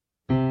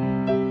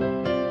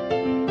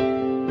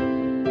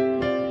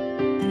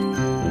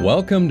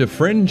Welcome to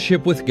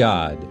Friendship with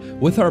God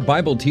with our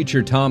Bible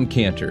teacher Tom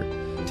Cantor.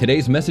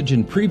 Today's message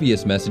and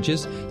previous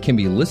messages can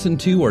be listened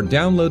to or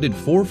downloaded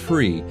for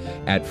free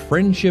at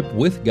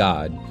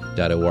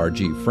friendshipwithgod.org,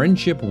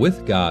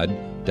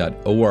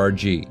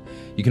 friendshipwithgod.org. You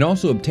can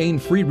also obtain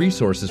free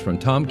resources from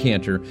Tom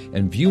Cantor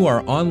and view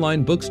our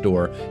online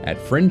bookstore at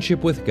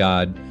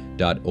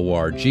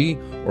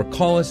friendshipwithgod.org or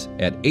call us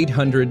at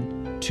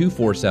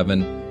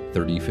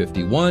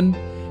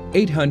 800-247-3051,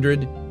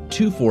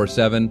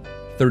 800-247-3051.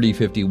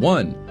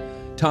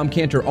 Tom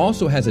Cantor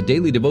also has a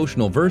daily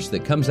devotional verse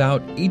that comes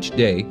out each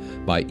day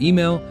by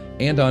email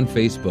and on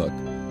Facebook.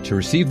 To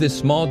receive this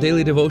small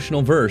daily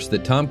devotional verse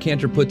that Tom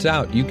Cantor puts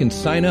out, you can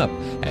sign up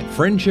at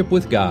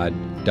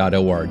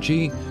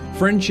friendshipwithgod.org,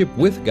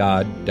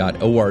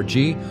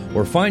 friendshipwithgod.org,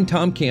 or find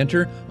Tom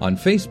Cantor on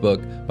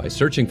Facebook by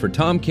searching for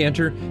Tom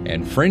Cantor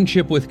and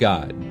Friendship with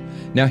God.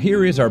 Now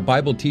here is our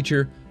Bible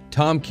teacher,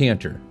 Tom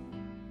Cantor.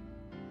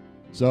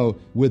 So,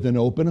 with an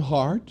open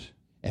heart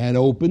and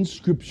open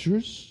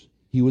scriptures,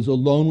 he was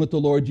alone with the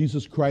Lord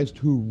Jesus Christ,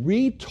 who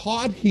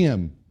retaught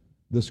him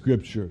the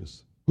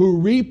scriptures,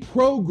 who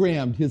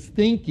reprogrammed his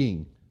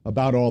thinking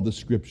about all the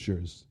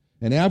scriptures.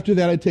 And after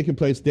that had taken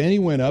place, then he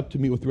went up to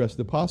meet with the rest of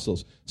the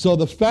apostles. So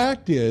the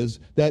fact is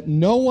that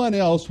no one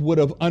else would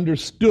have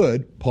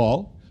understood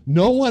Paul.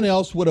 No one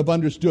else would have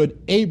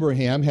understood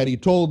Abraham had he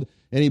told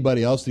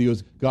anybody else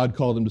that God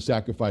called him to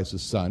sacrifice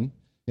his son.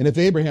 And if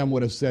Abraham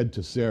would have said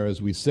to Sarah, as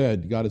we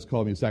said, God has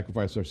called me to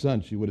sacrifice our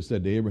son, she would have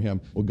said to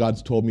Abraham, well,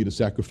 God's told me to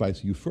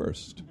sacrifice you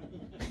first.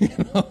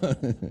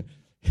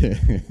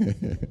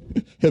 If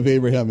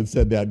Abraham had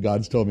said that,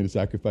 God's told me to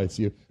sacrifice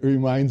you. It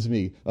reminds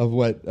me of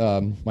what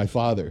my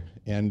father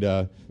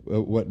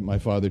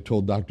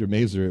told Dr.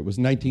 Mazur. It was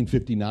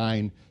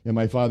 1959, and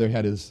my father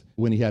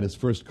when he had his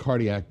first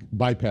cardiac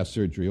bypass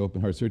surgery,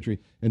 open heart surgery,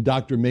 and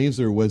Dr.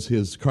 Mazur was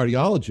his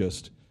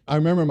cardiologist. I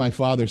remember my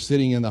father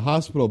sitting in the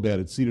hospital bed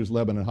at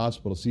Cedars-Lebanon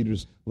Hospital.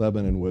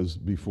 Cedars-Lebanon was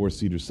before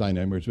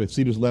Cedars-Sinai merged, but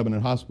Cedars-Lebanon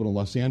Hospital in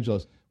Los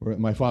Angeles, where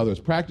my father was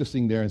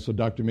practicing there, and so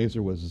Dr.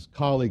 Mazur was his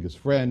colleague, his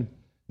friend,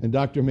 and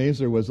Dr.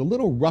 Mazur was a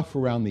little rough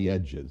around the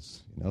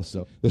edges.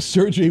 So the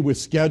surgery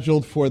was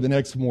scheduled for the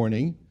next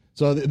morning.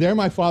 So there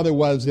my father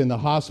was in the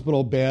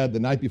hospital bed the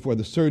night before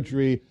the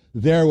surgery.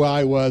 There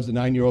I was, a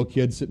 9-year-old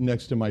kid sitting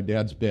next to my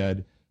dad's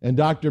bed, and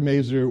Dr.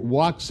 Mazur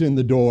walks in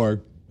the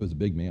door. He was a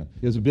big man.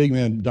 He was a big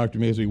man, Dr.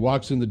 Mazur. He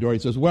walks in the door. He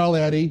says, well,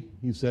 Eddie,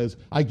 he says,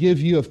 I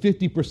give you a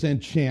 50%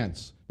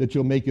 chance that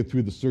you'll make it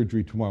through the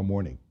surgery tomorrow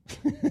morning.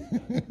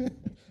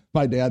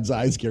 My dad's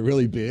eyes get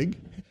really big.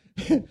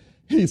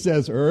 He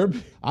says,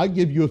 Herb, I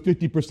give you a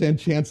 50%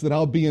 chance that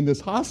I'll be in this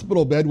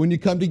hospital bed when you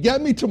come to get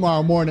me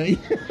tomorrow morning.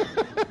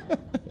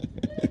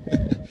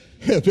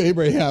 If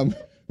Abraham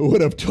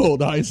would have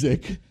told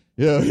Isaac,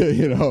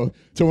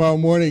 tomorrow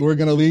morning we're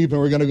going to leave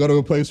and we're going to go to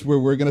a place where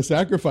we're going to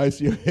sacrifice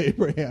you,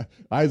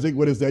 Isaac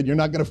would have said, you're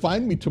not going to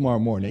find me tomorrow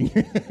morning.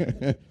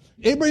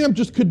 Abraham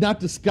just could not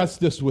discuss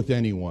this with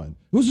anyone.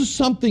 It was just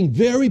something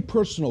very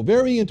personal,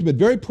 very intimate,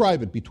 very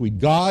private between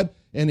God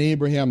and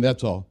Abraham,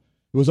 that's all.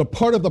 It was a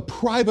part of the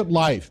private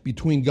life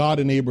between God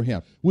and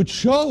Abraham, which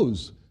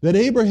shows that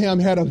Abraham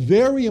had a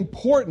very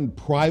important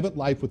private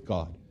life with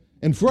God.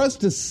 And for us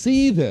to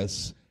see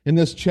this in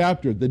this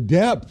chapter, the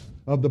depth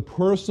of the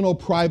personal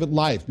private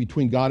life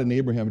between God and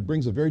Abraham, it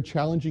brings a very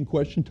challenging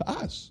question to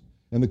us.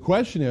 And the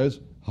question is,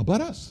 how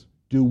about us?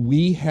 Do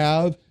we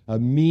have a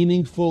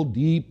meaningful,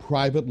 deep,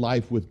 private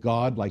life with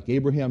God like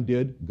Abraham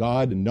did,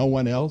 God and no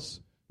one else?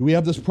 Do we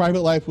have this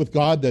private life with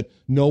God that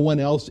no one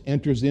else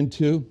enters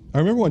into? I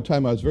remember one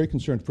time I was very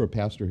concerned for a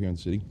pastor here in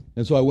the city.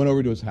 And so I went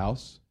over to his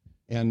house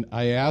and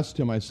I asked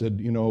him, I said,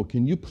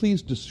 can you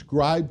please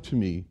describe to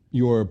me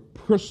your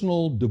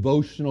personal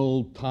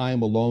devotional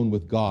time alone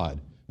with God?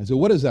 I said,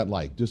 what is that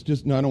like? No,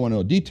 I don't want to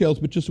know details,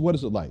 but just what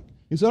is it like?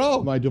 He said,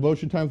 my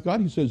devotion time with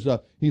God.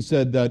 He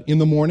said that in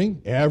the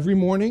morning, every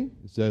morning,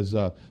 he says,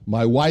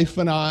 my wife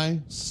and I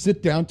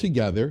sit down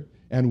together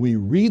and we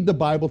read the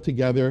Bible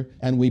together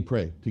and we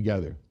pray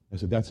together. I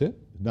said, that's it?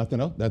 Nothing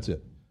else? That's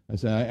it.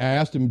 I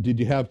asked him, did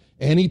you have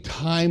any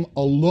time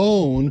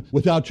alone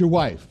without your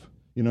wife?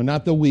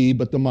 Not the we,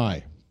 but the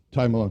my.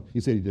 Time alone. He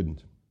said he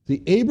didn't.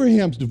 See,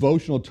 Abraham's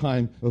devotional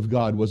time of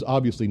God was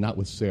obviously not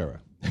with Sarah.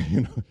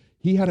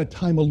 He had a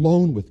time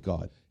alone with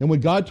God. And when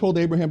God told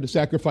Abraham to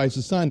sacrifice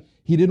his son,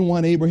 he didn't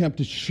want Abraham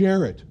to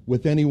share it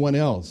with anyone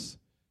else.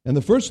 And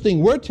the first thing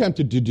we're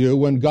tempted to do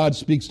when God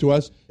speaks to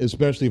us,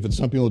 especially if it's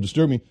something a little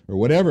disturbing or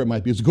whatever it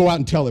might be, is go out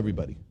and tell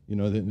everybody.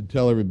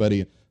 Tell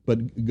everybody.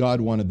 But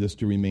God wanted this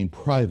to remain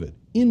private,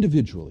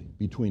 individually,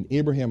 between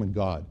Abraham and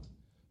God.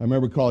 I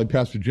remember calling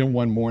Pastor Jim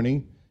one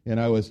morning, and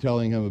I was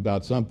telling him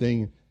about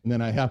something, and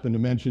then I happened to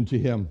mention to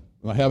him,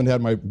 I haven't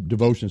had my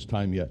devotions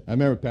time yet. I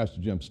remember Pastor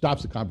Jim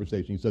stops the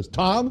conversation. He says,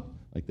 Tom,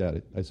 like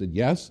that. I said,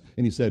 yes.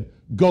 And he said,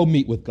 go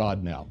meet with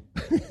God now.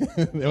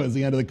 That was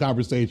the end of the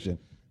conversation.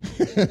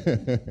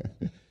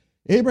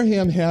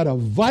 Abraham had a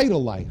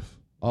vital life,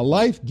 a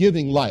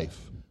life-giving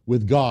life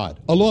with God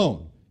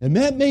alone. And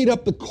that made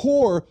up the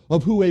core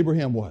of who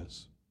Abraham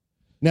was.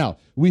 Now,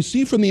 we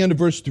see from the end of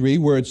verse 3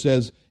 where it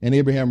says, and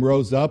Abraham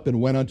rose up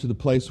and went unto the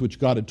place which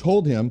God had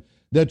told him,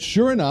 that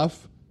sure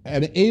enough,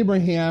 and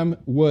Abraham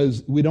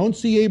was, we don't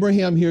see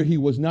Abraham here, he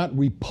was not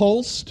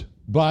repulsed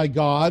by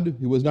God.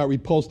 He was not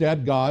repulsed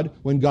at God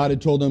when God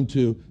had told him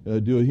to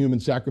do a human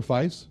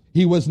sacrifice.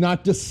 He was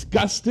not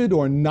disgusted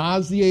or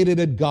nauseated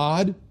at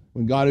God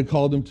when God had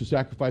called him to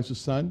sacrifice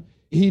his son.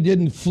 He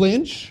didn't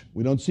flinch.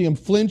 We don't see him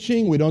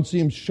flinching. We don't see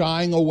him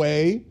shying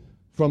away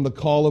from the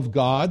call of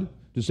God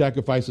to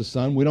sacrifice his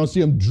son. We don't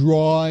see him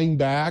drawing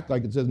back,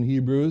 like it says in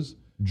Hebrews,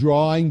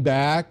 drawing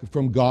back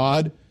from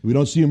God. We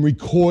don't see him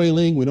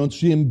recoiling. We don't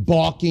see him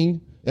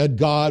balking at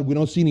God. We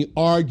don't see any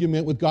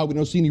argument with God. We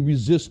don't see any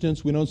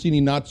resistance. We don't see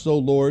any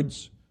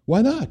not-so-lords.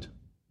 Why not?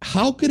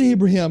 How could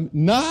Abraham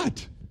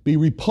not be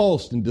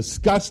repulsed and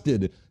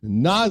disgusted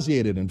and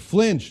nauseated and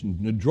flinch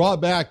and draw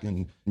back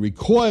and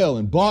recoil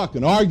and balk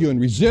and argue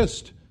and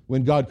resist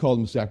when God called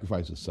him to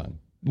sacrifice his son?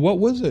 What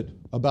was it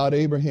about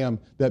Abraham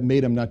that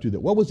made him not do that?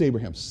 What was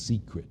Abraham's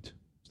secret?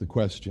 Is the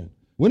question.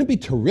 Wouldn't it be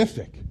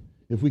terrific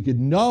if we could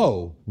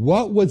know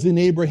what was in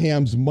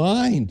Abraham's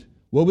mind?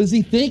 What was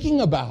he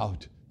thinking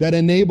about that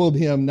enabled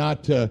him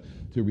not to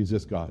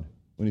resist God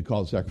when he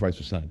called to sacrifice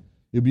his son?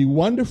 It'd be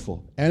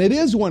wonderful. And it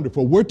is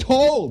wonderful. We're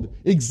told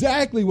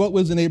exactly what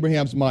was in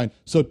Abraham's mind.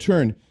 So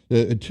turn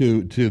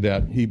to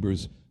that,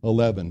 Hebrews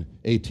 11,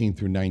 18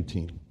 through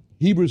 19.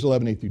 Hebrews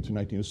 11, 18 through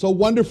 19. It's so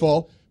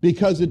wonderful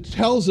because it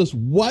tells us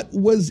what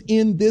was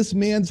in this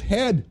man's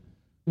head.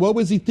 What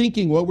was he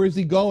thinking? What was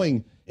he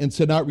going? And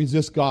to not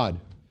resist God.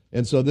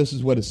 And so this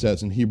is what it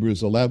says in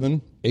Hebrews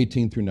 11,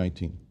 18 through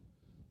 19.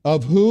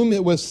 Of whom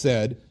it was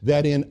said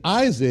that in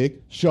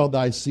Isaac shall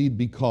thy seed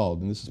be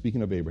called. And this is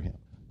speaking of Abraham.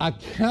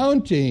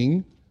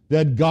 Accounting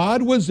that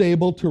God was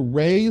able to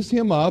raise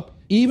him up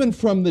even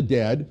from the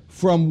dead,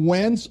 from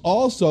whence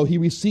also he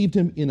received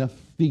him in a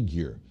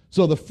figure.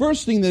 So the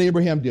first thing that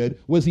Abraham did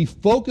was he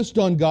focused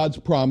on God's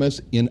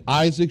promise, in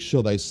Isaac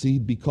shall thy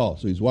seed be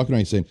called. So he's walking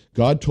around saying,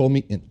 God told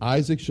me, in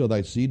Isaac shall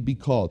thy seed be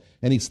called.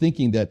 And he's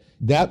thinking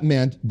that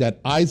meant that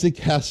Isaac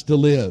has to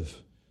live.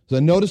 So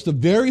notice the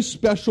very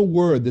special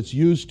word that's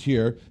used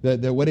here,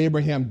 that what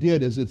Abraham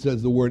did is it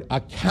says the word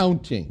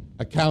accounting.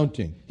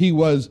 Accounting. He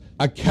was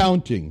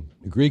accounting.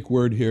 The Greek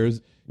word here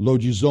is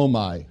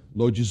logizomai.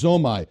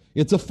 Logizomai.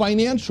 It's a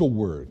financial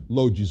word,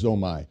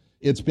 logizomai.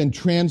 It's been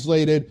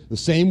translated, the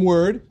same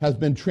word has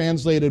been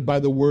translated by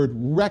the word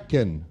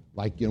reckon,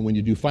 like when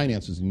you do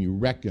finances and you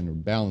reckon or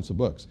balance the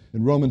books.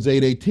 In Romans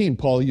 8:18,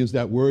 Paul used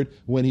that word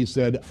when he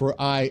said, for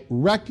I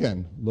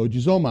reckon,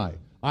 logizomai,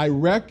 I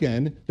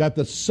reckon that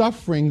the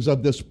sufferings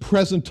of this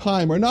present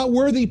time are not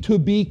worthy to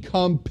be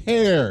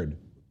compared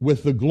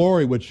with the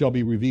glory which shall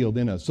be revealed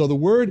in us. So the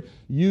word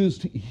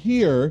used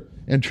here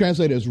and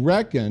translated as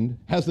reckoned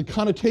has the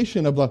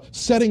connotation of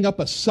setting up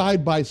a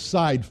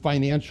side-by-side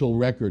financial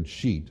record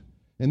sheet.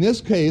 In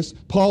this case,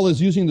 Paul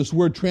is using this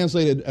word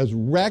translated as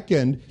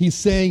reckoned. He's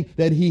saying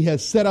that he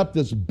has set up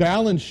this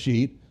balance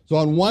sheet. So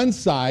on one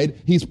side,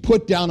 he's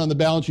put down on the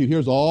balance sheet,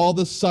 here's all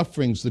the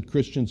sufferings that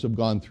Christians have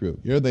gone through.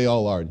 Here they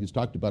all are. He's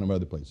talked about them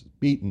other places.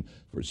 Beaten,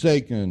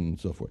 forsaken, and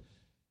so forth.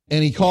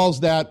 And he calls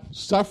that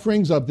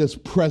sufferings of this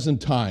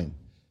present time.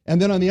 And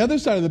then on the other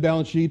side of the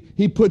balance sheet,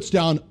 he puts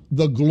down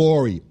the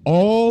glory,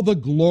 all the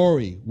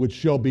glory which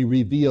shall be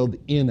revealed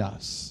in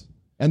us.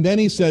 And then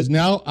he says,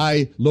 now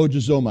I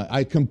logizomai,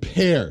 I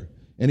compare.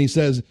 And he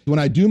says, when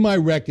I do my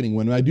reckoning,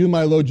 when I do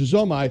my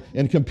logizomai,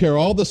 and compare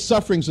all the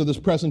sufferings of this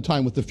present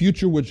time with the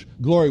future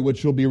glory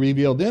which will be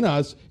revealed in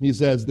us, he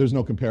says, there's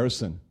no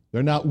comparison.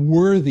 They're not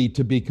worthy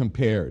to be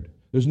compared.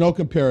 There's no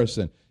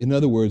comparison. In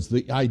other words,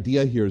 the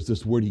idea here is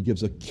this word, he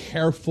gives a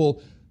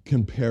careful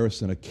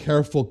comparison, a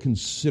careful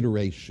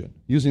consideration.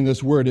 Using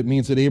this word, it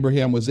means that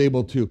Abraham was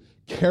able to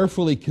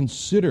carefully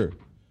consider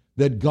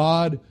that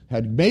God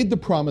had made the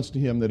promise to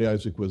him that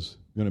Isaac was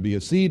going to be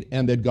a seed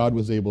and that God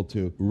was able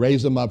to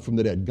raise him up from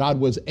the dead. God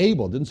was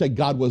able. Didn't say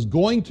God was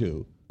going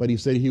to, but he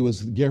said he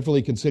was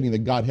carefully considering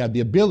that God had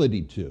the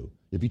ability to,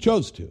 if he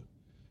chose to.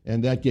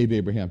 And that gave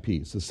Abraham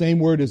peace. The same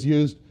word is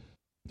used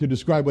to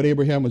describe what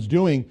Abraham was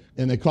doing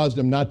and that caused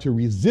him not to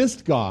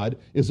resist God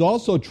is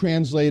also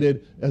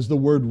translated as the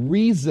word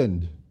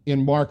reasoned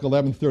in Mark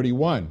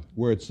 11:31,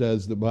 where it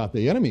says about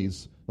the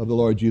enemies of the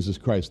Lord Jesus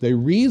Christ. They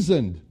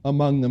reasoned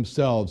among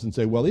themselves and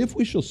say, well, if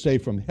we shall say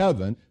from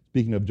heaven,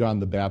 speaking of John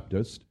the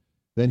Baptist,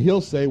 then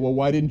he'll say, well,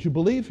 why didn't you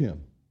believe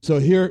him? So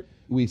here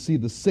we see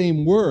the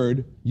same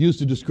word used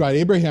to describe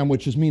Abraham,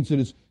 which just means that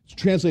it's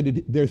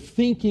translated, they're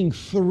thinking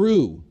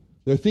through.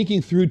 They're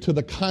thinking through to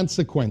the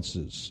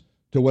consequences,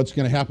 to what's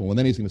going to happen. Well,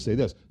 then he's going to say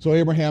this. So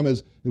Abraham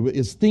is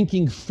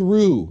thinking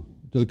through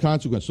to the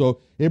consequence. So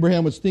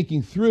Abraham was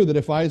thinking through that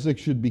if Isaac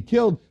should be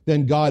killed,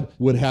 then God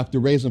would have to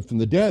raise him from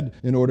the dead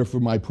in order for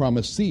my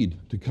promised seed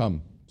to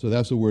come. So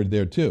that's a word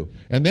there too.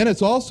 And then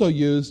it's also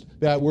used,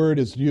 that word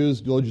is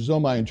used,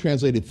 logizomai, and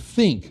translated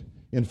think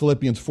in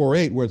Philippians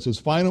 4:8, where it says,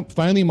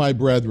 finally, my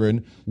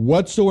brethren,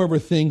 whatsoever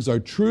things are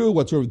true,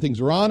 whatsoever things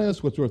are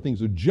honest, whatsoever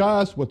things are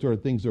just, whatsoever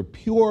things are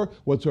pure,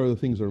 whatsoever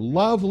things are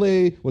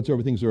lovely,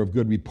 whatsoever things are of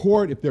good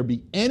report, if there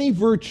be any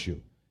virtue,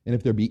 And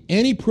if there be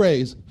any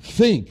praise,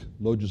 think,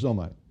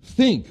 logizomai,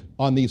 think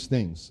on these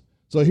things.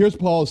 So here's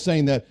Paul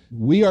saying that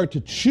we are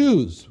to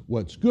choose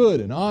what's good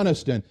and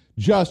honest and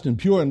just and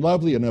pure and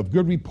lovely and of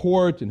good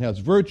report and has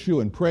virtue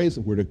and praise.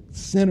 And we're to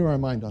center our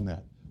mind on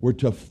that. We're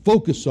to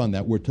focus on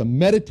that. We're to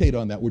meditate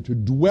on that. We're to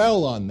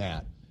dwell on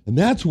that. And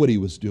that's what he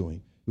was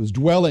doing. He was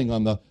dwelling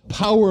on the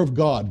power of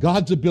God,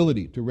 God's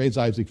ability to raise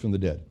Isaac from the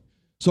dead.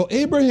 So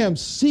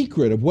Abraham's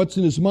secret of what's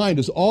in his mind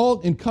is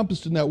all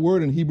encompassed in that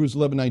word in Hebrews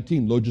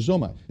 11:19,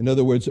 logizomai. In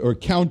other words, or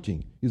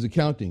counting. He's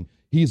accounting.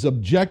 He's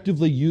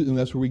objectively using, and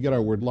that's where we get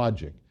our word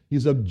logic.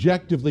 He's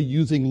objectively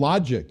using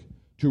logic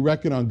to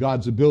reckon on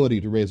God's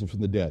ability to raise him from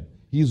the dead.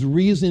 He's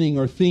reasoning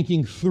or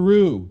thinking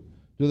through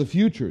to the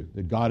future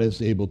that God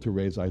is able to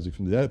raise Isaac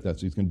from the dead, if that's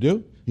what he's going to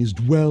do. He's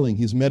dwelling,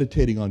 he's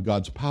meditating on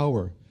God's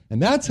power.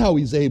 And that's how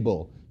he's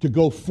able to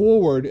go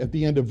forward at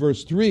the end of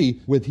verse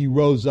 3 with he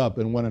rose up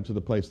and went into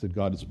the place that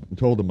God has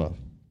told him of.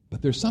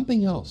 But there's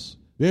something else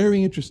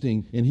very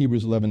interesting in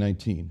Hebrews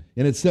 11:19.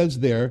 And it says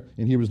there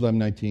in Hebrews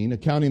 11:19,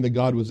 accounting that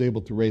God was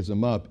able to raise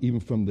him up even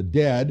from the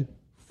dead,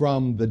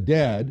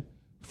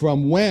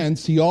 from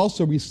whence he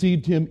also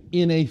received him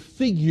in a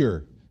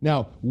figure.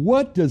 Now,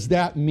 what does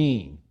that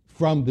mean?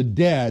 From the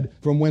dead,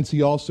 from whence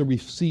he also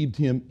received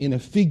him in a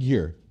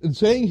figure. It's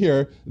saying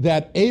here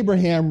that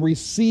Abraham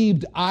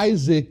received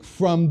Isaac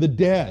from the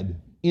dead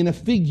in a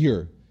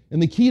figure.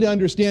 And the key to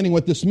understanding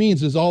what this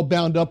means is all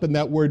bound up in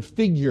that word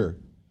figure.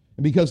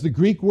 And because the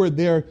Greek word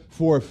there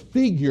for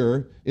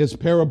figure is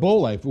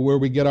parabole, for where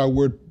we get our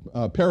word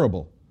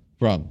parable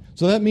from.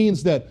 So that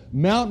means that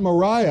Mount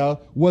Moriah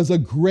was a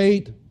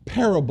great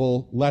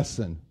parable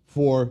lesson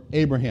for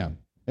Abraham.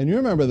 And you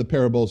remember the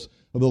parables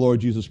of the Lord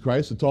Jesus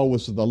Christ. It's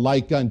always the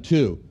like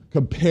unto,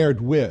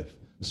 compared with,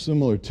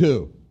 similar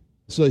to.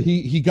 So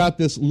he got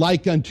this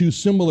like unto,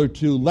 similar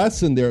to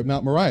lesson there at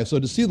Mount Moriah. So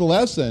to see the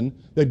lesson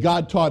that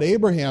God taught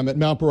Abraham at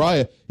Mount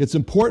Moriah, it's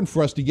important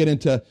for us to get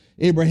into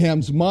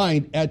Abraham's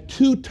mind at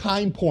two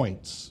time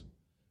points.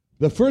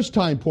 The first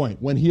time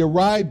point, when he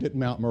arrived at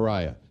Mount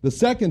Moriah. The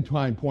second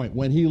time point,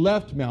 when he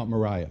left Mount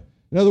Moriah.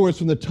 In other words,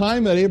 from the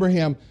time that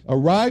Abraham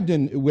arrived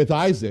with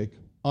Isaac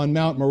on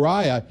Mount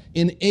Moriah,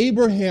 in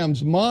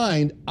Abraham's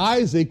mind,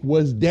 Isaac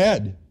was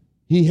dead.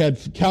 He had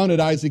counted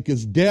Isaac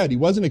as dead. He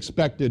wasn't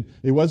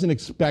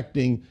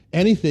expecting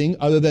anything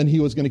other than he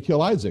was going to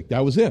kill Isaac.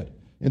 That was it.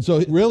 And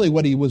so really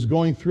what he was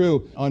going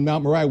through on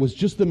Mount Moriah was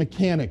just the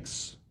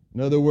mechanics.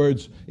 In other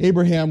words,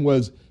 Abraham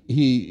was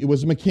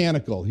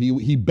mechanical.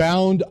 He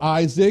bound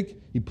Isaac.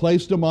 He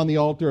placed him on the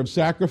altar of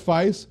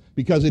sacrifice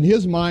because in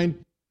his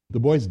mind, the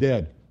boy's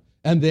dead.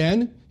 And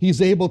then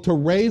he's able to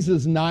raise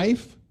his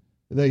knife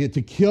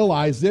to kill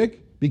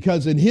Isaac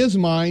because in his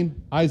mind,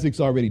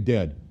 Isaac's already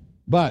dead.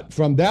 But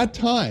from that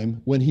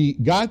time when he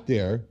got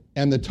there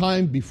and the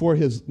time before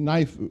his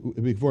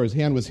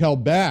hand was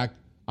held back,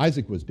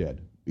 Isaac was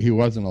dead. He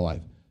wasn't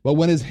alive. But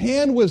when his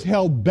hand was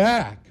held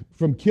back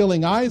from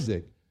killing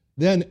Isaac,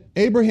 then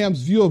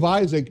Abraham's view of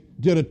Isaac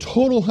did a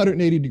total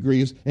 180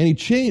 degrees and he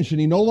changed and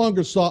he no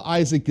longer saw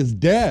Isaac as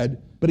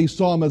dead, but he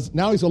saw him as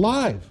now he's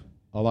alive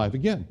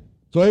again.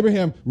 So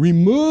Abraham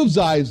removes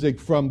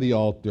Isaac from the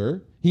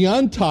altar, he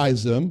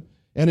unties him,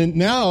 and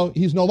now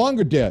he's no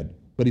longer dead,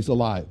 but he's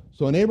alive.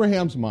 So in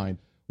Abraham's mind,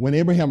 when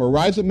Abraham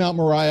arrives at Mount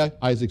Moriah,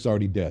 Isaac's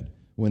already dead.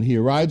 When he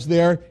arrives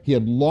there, he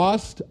had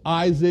lost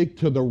Isaac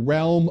to the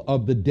realm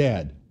of the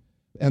dead.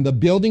 And the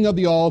building of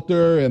the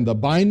altar and the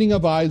binding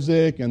of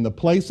Isaac and the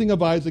placing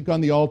of Isaac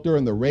on the altar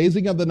and the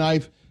raising of the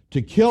knife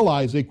to kill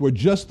Isaac were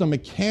just the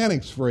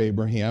mechanics for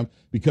Abraham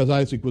because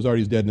Isaac was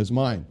already dead in his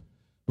mind.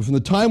 But from the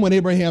time when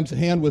Abraham's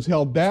hand was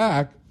held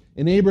back,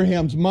 in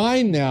Abraham's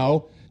mind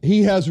now,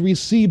 he has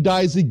received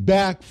Isaac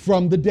back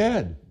from the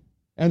dead.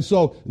 And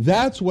so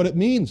that's what it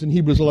means in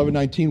Hebrews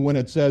 11:19 when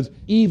it says,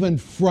 even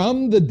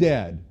from the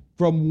dead,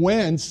 from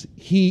whence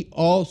he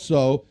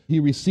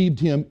received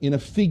him in a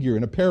figure,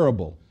 in a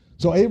parable.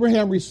 So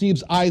Abraham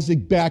receives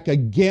Isaac back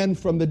again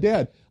from the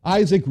dead.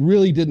 Isaac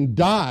really didn't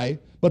die,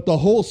 but the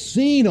whole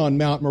scene on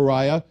Mount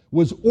Moriah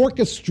was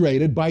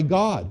orchestrated by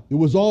God. It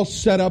was all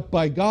set up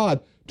by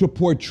God to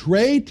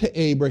portray to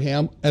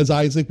Abraham as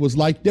Isaac was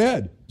like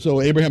dead.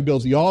 So Abraham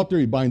builds the altar,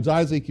 he binds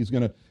Isaac, he's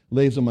going to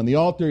lay him on the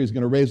altar, he's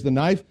going to raise the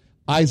knife.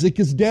 Isaac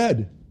is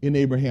dead in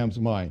Abraham's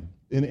mind.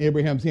 And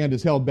Abraham's hand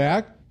is held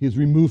back. He's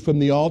removed from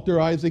the altar,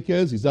 Isaac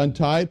is. He's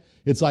untied.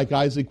 It's like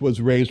Isaac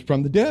was raised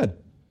from the dead.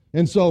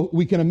 And so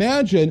we can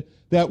imagine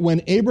that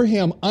when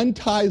Abraham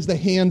unties the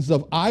hands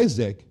of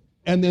Isaac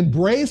and then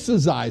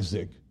braces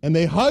Isaac and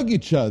they hug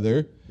each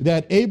other,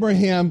 that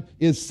Abraham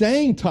is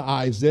saying to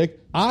Isaac,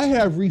 I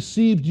have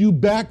received you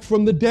back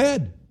from the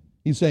dead.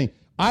 He's saying,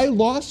 I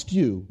lost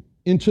you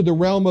into the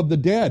realm of the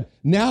dead.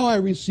 Now I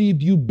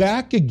received you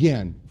back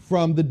again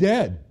from the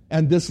dead.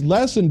 And this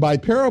lesson by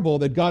parable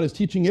that God is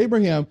teaching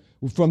Abraham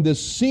from this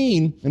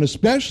scene, and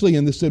especially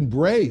in this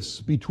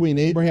embrace between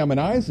Abraham and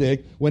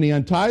Isaac, when he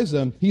unties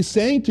them, he's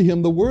saying to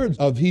him the words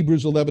of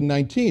Hebrews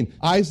 11:19.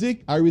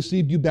 Isaac, I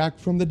received you back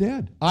from the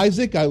dead.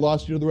 Isaac, I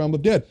lost you to the realm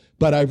of dead,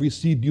 but I've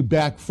received you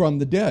back from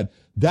the dead.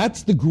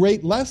 That's the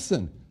great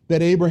lesson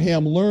that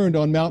Abraham learned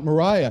on Mount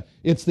Moriah.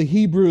 It's the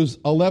Hebrews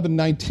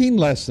 11:19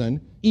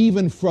 lesson,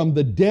 even from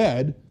the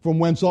dead, from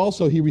whence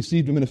also he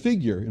received him in a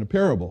figure, in a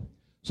parable.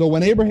 So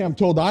when Abraham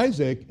told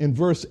Isaac in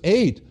verse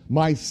 8,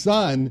 my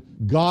son,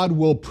 God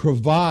will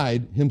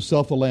provide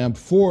himself a lamb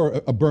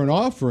for a burnt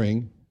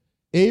offering,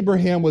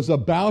 Abraham was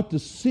about to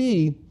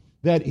see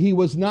that he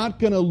was not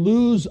going to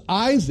lose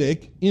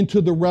Isaac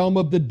into the realm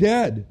of the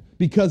dead,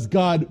 because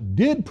God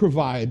did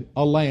provide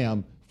a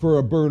lamb for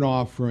a burnt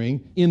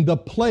offering in the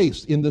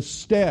place, in the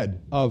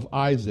stead of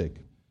Isaac.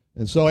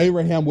 And so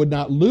Abraham would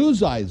not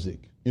lose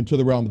Isaac into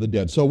the realm of the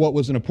dead. So what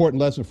was an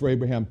important lesson for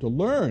Abraham to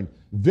learn?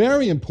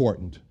 Very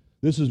important.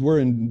 We're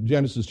in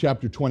Genesis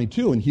chapter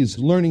 22, and he's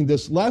learning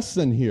this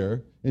lesson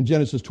here in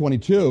Genesis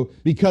 22,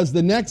 because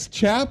the next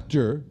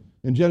chapter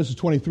in Genesis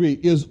 23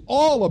 is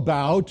all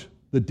about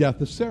the death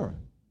of Sarah,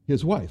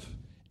 his wife.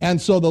 And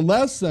so the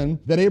lesson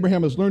that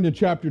Abraham has learned in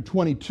chapter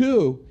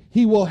 22,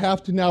 he will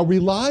have to now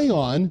rely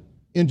on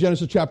in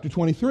Genesis chapter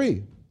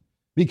 23,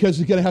 because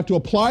he's going to have to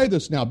apply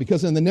this now,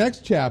 because in the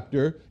next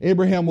chapter,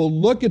 Abraham will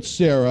look at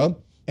Sarah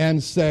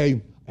and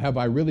say, have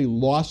I really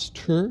lost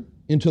her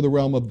into the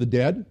realm of the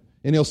dead?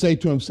 And he'll say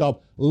to himself,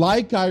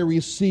 like I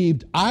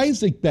received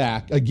Isaac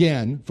back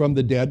again from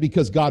the dead,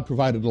 because God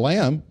provided a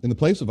lamb in the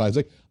place of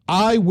Isaac,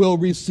 I will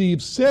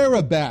receive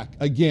Sarah back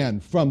again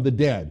from the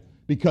dead,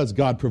 because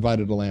God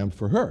provided a lamb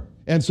for her.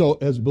 And so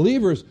as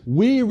believers,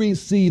 we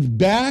receive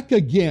back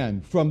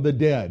again from the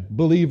dead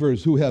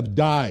believers who have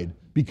died,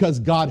 because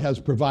God has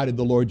provided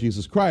the Lord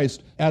Jesus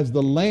Christ as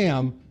the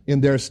lamb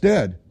in their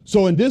stead.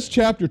 So in this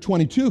chapter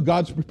 22,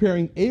 God's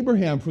preparing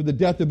Abraham for the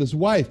death of his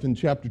wife in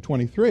chapter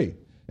 23.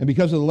 And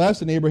because of the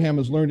lesson Abraham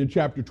has learned in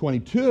chapter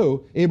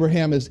 22,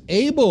 Abraham is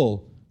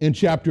able in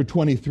chapter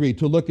 23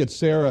 to look at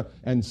Sarah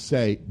and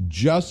say,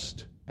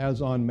 just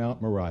as on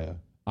Mount Moriah,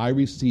 I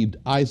received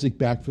Isaac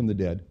back from the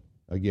dead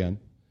again,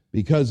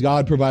 because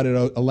God provided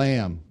a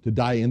lamb to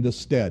die in the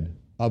stead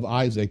of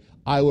Isaac.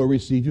 I will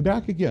receive you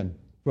back again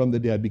from the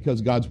dead, because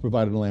God's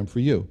provided a lamb for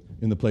you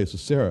in the place of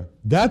Sarah.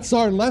 That's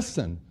our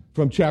lesson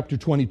from chapter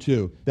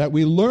 22, that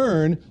we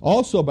learn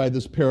also by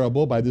this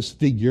parable, by this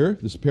figure,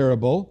 this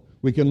parable.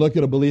 We can look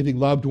at a believing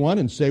loved one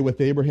and say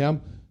with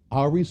Abraham,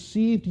 I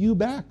received you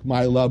back,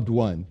 my loved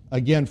one,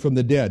 again from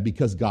the dead,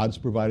 because God's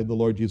provided the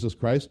Lord Jesus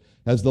Christ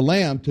as the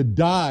lamb to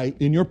die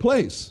in your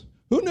place.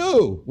 Who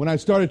knew when I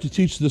started to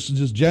teach this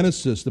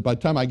Genesis that by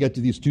the time I get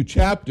to these two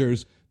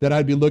chapters that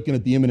I'd be looking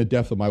at the imminent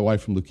death of my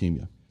wife from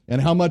leukemia,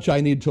 and how much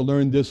I need to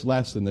learn this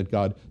lesson that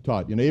God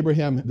taught.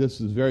 Abraham,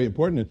 this is very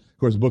important. Of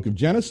course, the book of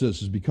Genesis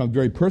has become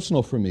very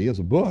personal for me as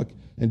a book,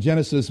 and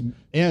Genesis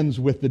ends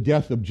with the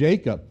death of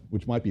Jacob,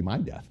 which might be my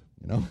death,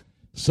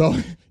 So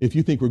if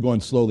you think we're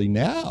going slowly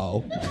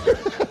now,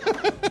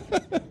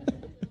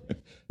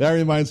 that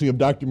reminds me of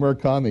Dr.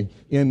 Murakami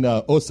in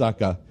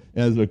Osaka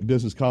as a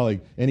business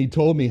colleague, and he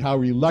told me how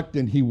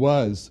reluctant he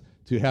was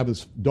to have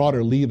his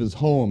daughter leave his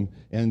home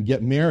and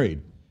get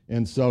married.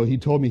 And so he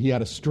told me he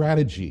had a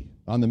strategy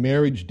on the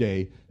marriage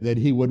day that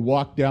he would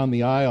walk down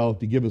the aisle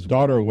to give his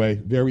daughter away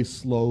very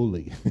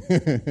slowly.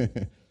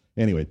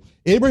 Anyway,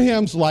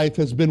 Abraham's life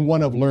has been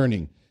one of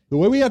learning. The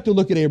way we have to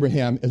look at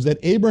Abraham is that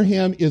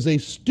Abraham is a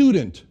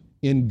student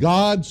in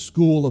God's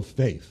school of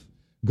faith.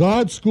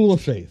 God's school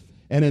of faith.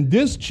 And in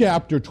this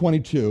chapter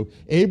 22,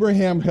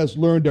 Abraham has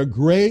learned a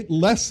great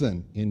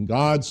lesson in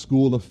God's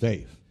school of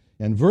faith.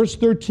 And verse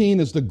 13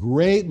 is the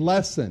great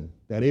lesson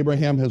that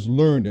Abraham has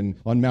learned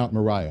on Mount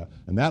Moriah.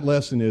 And that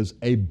lesson is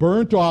a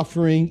burnt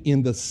offering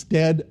in the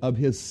stead of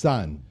his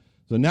son.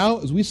 So now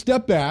as we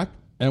step back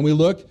and we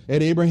look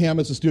at Abraham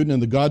as a student in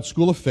the God's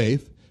school of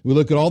faith, we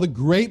look at all the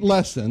great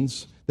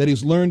lessons that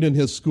he's learned in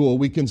his school,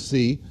 we can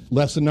see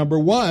lesson number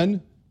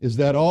one is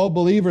that all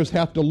believers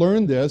have to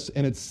learn this,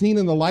 and it's seen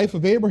in the life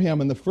of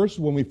Abraham. And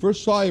when we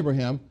first saw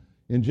Abraham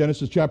in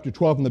Genesis chapter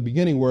 12 in the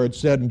beginning, where it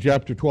said in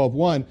chapter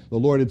 12:1, the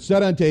Lord had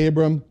said unto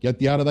Abram, get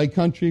thee out of thy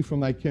country, from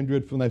thy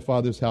kindred, from thy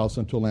father's house,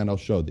 unto a land I'll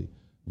show thee.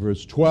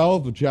 Verse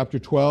 12 of chapter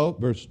 12,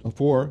 verse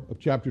 4 of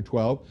chapter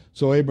 12,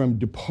 so Abram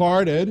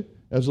departed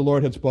as the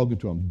Lord had spoken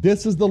to him.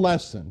 This is the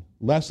lesson.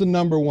 Lesson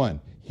number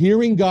one.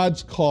 Hearing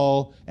God's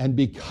call and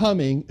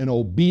becoming an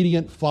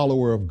obedient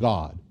follower of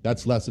God.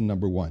 That's lesson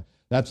number one.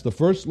 That's the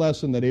first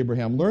lesson that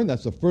Abraham learned.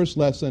 That's the first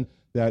lesson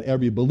that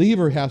every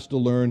believer has to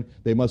learn.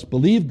 They must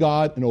believe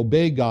God and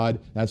obey God.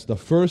 That's the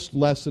first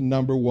lesson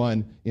number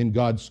one in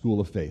God's school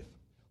of faith.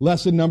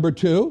 Lesson number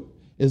two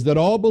is that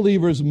all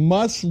believers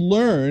must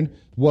learn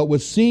what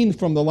was seen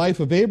from the life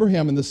of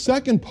Abraham in the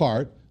second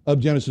part of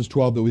Genesis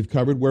 12 that we've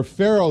covered, where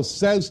Pharaoh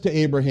says to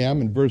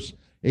Abraham in verse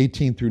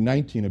 18 through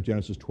 19 of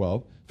Genesis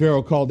 12,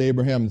 Pharaoh called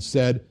Abram and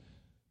said,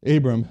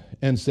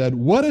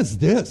 what is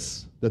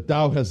this that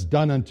thou hast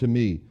done unto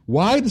me?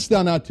 Why didst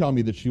thou not tell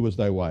me that she was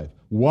thy wife?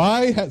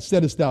 Why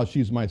saidst thou,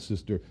 she's my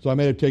sister? So I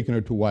may have taken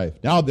her to wife.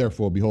 Now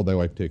therefore, behold thy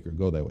wife, take her,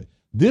 go thy way.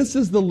 This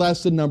is the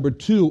lesson number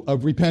two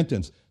of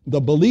repentance.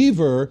 The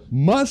believer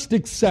must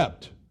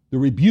accept the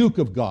rebuke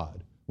of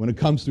God when it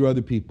comes through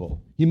other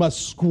people. He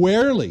must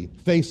squarely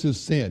face his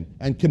sin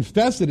and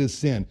confess it as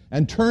sin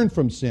and turn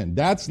from sin.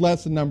 That's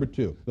lesson number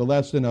 2, the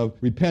lesson of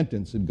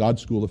repentance in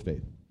God's school of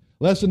faith.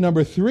 Lesson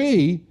number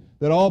 3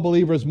 that all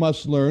believers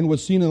must learn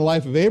was seen in the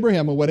life of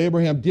Abraham and what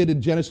Abraham did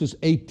in Genesis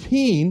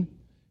 18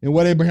 and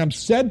what Abraham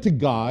said to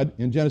God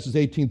in Genesis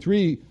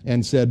 18:3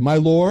 and said, "My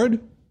Lord,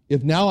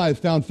 if now I have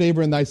found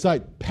favor in thy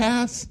sight,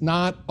 pass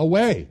not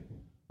away,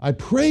 I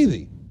pray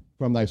thee,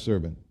 from thy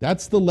servant."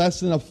 That's the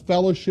lesson of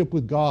fellowship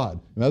with God.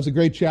 And that was a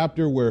great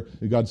chapter where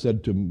God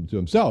said to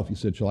himself, he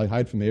said, "Shall I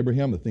hide from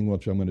Abraham the thing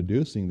which I'm going to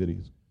do, seeing that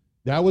he's..."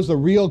 That was a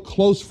real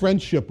close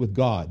friendship with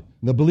God.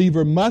 And the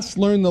believer must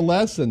learn the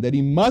lesson that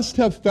he must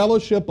have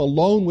fellowship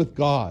alone with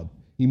God.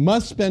 He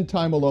must spend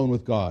time alone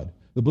with God.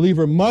 The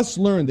believer must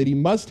learn that he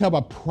must have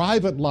a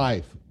private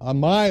life, a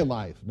my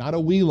life, not a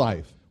we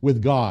life,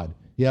 with God.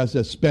 He has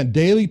to spend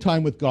daily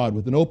time with God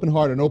with an open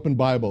heart, an open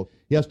Bible.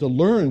 He has to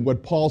learn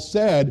what Paul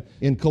said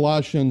in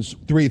Colossians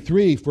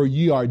 3:3, "For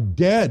ye are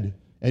dead,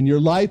 and your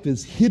life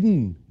is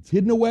hidden." It's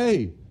hidden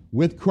away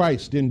with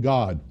Christ in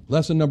God.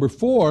 Lesson number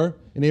 4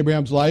 in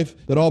Abraham's life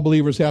that all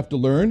believers have to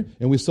learn,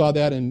 and we saw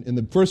that in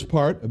the first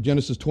part of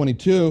Genesis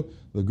 22,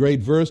 the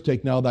great verse,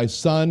 "Take now thy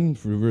son,"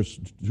 for verse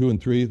 2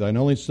 and 3, "thine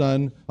only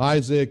son,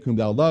 Isaac, whom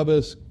thou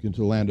lovest,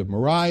 into the land of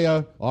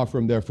Moriah, offer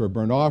him there for a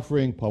burnt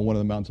offering upon one of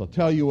the mountains I'll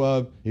tell you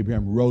of."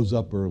 Abraham rose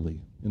up early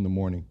in the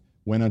morning,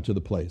 went unto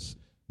the place.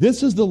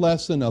 This is the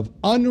lesson of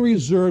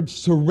unreserved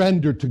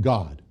surrender to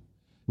God.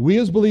 We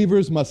as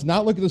believers must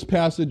not look at this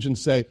passage and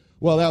say,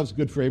 "Well, that was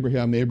good for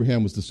Abraham.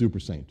 Abraham was the super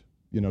saint.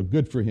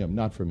 Good for him,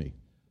 not for me."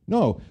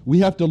 No, we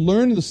have to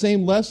learn the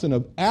same lesson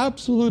of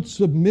absolute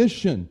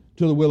submission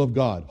to the will of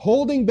God,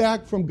 holding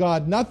back from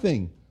God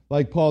nothing.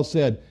 Like Paul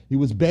said, he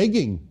was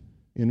begging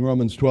in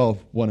Romans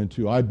 12:1 and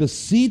 2. "I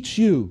beseech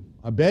you,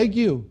 I beg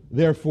you,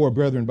 therefore,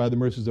 brethren, by the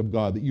mercies of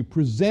God, that you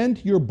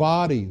present your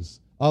bodies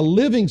a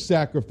living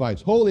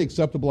sacrifice, wholly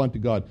acceptable unto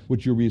God,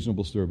 which your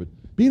reasonable servant.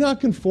 Be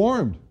not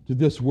conformed to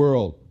this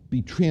world,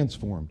 be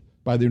transformed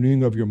by the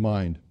renewing of your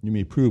mind. You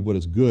may prove what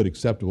is good,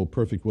 acceptable,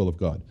 perfect will of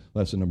God."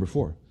 Lesson number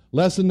 4.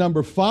 Lesson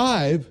number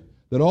 5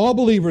 that all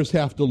believers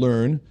have to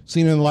learn,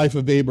 seen in the life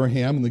of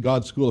Abraham in the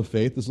God school of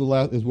faith. This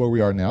is where we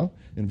are now.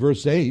 In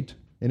verse 8,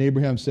 "And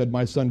Abraham said,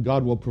 My son,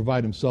 God will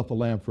provide himself a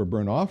lamb for a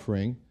burnt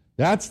offering."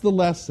 That's the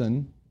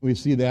lesson. We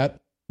see that.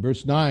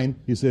 Verse 9,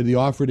 he said he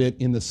offered it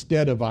in the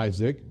stead of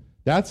Isaac.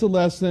 That's a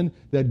lesson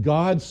that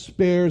God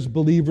spares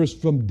believers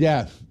from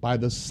death by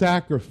the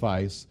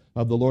sacrifice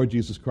of the Lord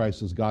Jesus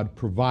Christ as God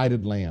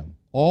provided lamb.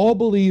 All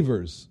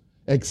believers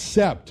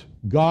accept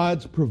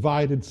God's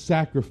provided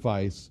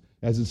sacrifice,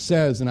 as it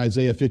says in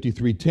Isaiah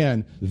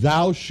 53:10,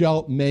 "Thou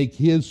shalt make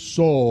his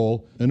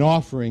soul an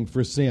offering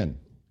for sin."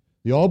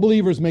 The all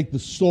believers make the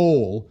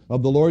soul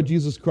of the Lord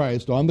Jesus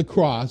Christ on the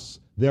cross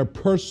their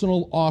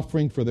personal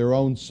offering for their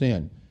own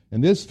sin.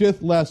 In this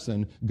 5th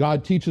lesson,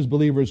 God teaches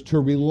believers to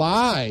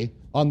rely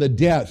on the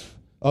death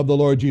of the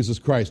Lord Jesus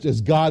Christ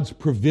as God's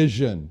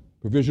provision.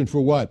 Provision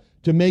for what?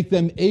 To make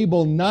them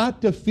able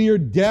not to fear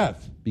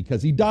death,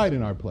 because he died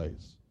in our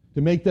place.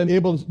 To make them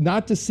able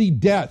not to see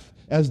death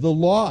as the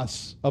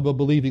loss of a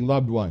believing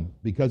loved one,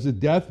 because the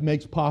death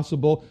makes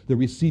possible the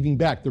receiving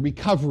back, the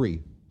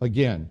recovery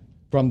again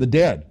from the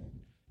dead.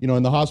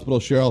 In the hospital,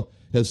 Cheryl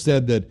has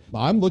said that,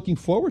 "I'm looking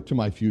forward to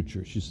my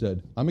future." She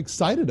said, "I'm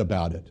excited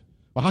about it."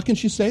 Well, how can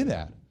she say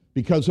that?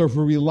 Because of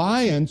her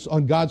reliance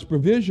on God's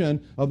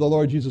provision of the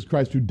Lord Jesus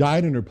Christ who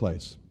died in her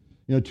place.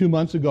 2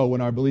 months ago when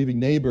our believing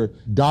neighbor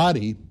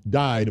Dottie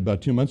died,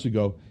 about 2 months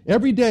ago,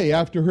 every day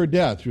after her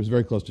death, she was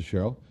very close to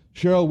Cheryl,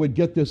 Cheryl would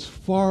get this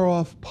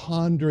far-off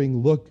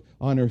pondering look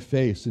on her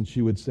face, and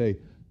she would say,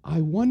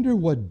 "I wonder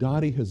what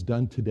Dottie has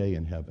done today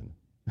in heaven."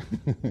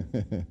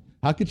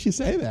 How could she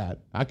say that?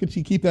 How could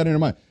she keep that in her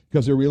mind?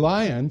 Because her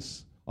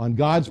reliance on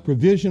God's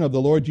provision of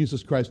the Lord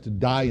Jesus Christ to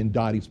die in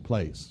Dottie's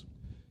place.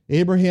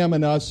 Abraham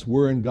and us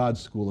were in God's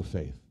school of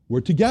faith.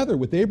 We're together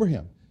with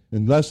Abraham.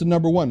 In lesson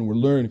number 1,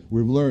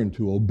 we've learned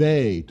to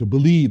obey, to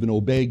believe and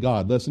obey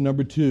God. Lesson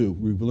number 2,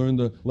 we've learned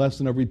the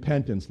lesson of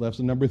repentance.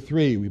 Lesson number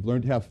 3, we've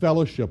learned to have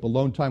fellowship,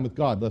 alone time with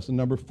God. Lesson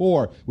number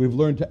 4, we've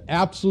learned to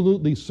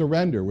absolutely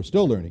surrender. We're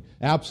still learning.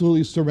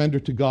 Absolutely surrender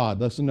to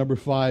God. Lesson number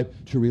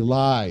 5, to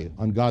rely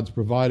on God's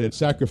provided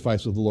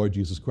sacrifice of the Lord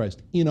Jesus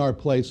Christ in our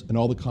place and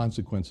all the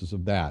consequences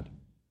of that.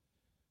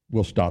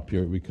 We'll stop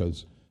here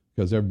because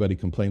everybody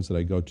complains that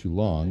I go too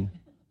long.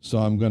 So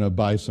I'm going to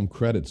buy some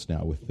credits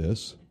now with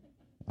this.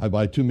 I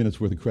buy 2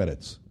 minutes worth of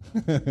credits.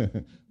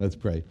 Let's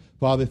pray.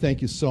 Father,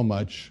 thank you so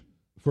much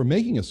for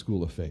making a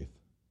school of faith,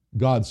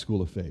 God's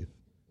school of faith.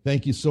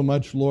 Thank you so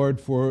much, Lord,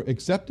 for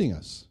accepting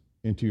us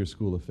into your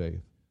school of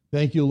faith.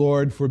 Thank you,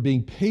 Lord, for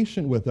being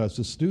patient with us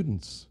as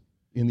students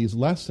in these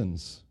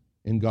lessons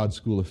in God's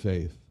school of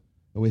faith.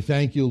 And we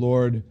thank you,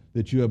 Lord,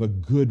 that you have a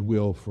good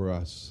will for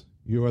us.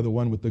 You are the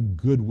one with the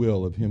good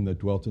will of him that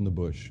dwelt in the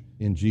bush.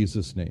 In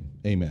Jesus' name,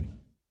 amen.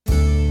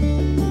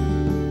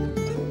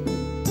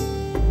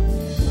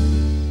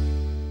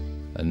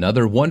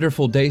 Another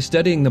wonderful day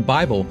studying the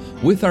Bible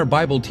with our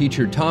Bible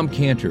teacher, Tom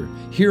Cantor,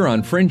 here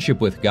on Friendship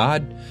with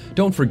God.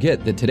 Don't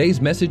forget that today's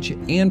message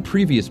and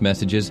previous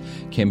messages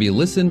can be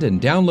listened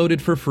and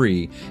downloaded for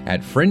free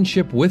at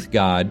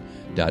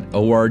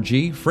friendshipwithgod.org,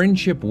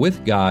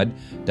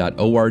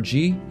 friendshipwithgod.org.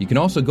 You can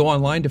also go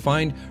online to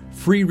find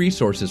free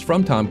resources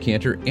from Tom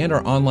Cantor and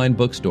our online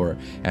bookstore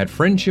at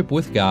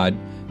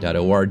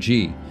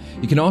friendshipwithgod.org.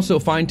 You can also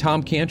find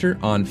Tom Cantor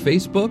on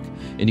Facebook,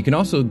 and you can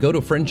also go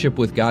to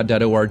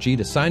friendshipwithgod.org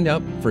to sign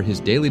up for his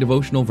daily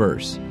devotional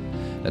verse.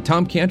 Now,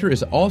 Tom Cantor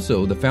is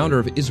also the founder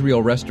of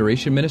Israel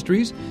Restoration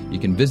Ministries. You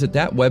can visit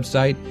that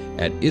website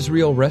at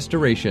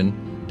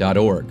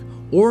israelrestoration.org.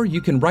 Or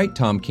you can write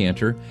Tom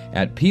Cantor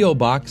at P.O.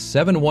 Box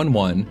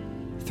 711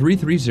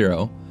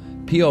 330,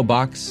 P.O.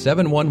 Box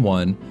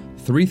 711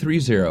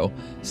 330,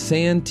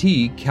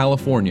 Santee,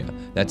 California.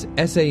 That's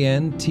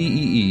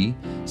Santee,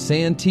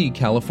 Santee,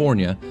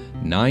 California,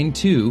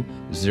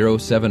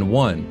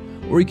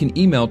 92071. Or you can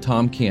email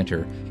Tom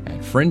Cantor at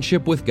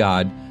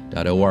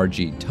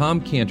friendshipwithgod.org,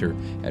 Tom Cantor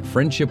at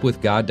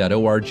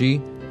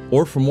friendshipwithgod.org.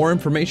 Or for more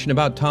information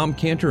about Tom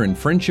Cantor and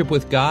Friendship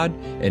with God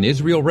and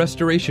Israel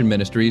Restoration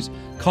Ministries,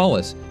 call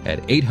us at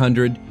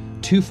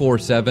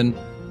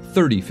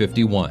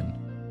 800-247-3051.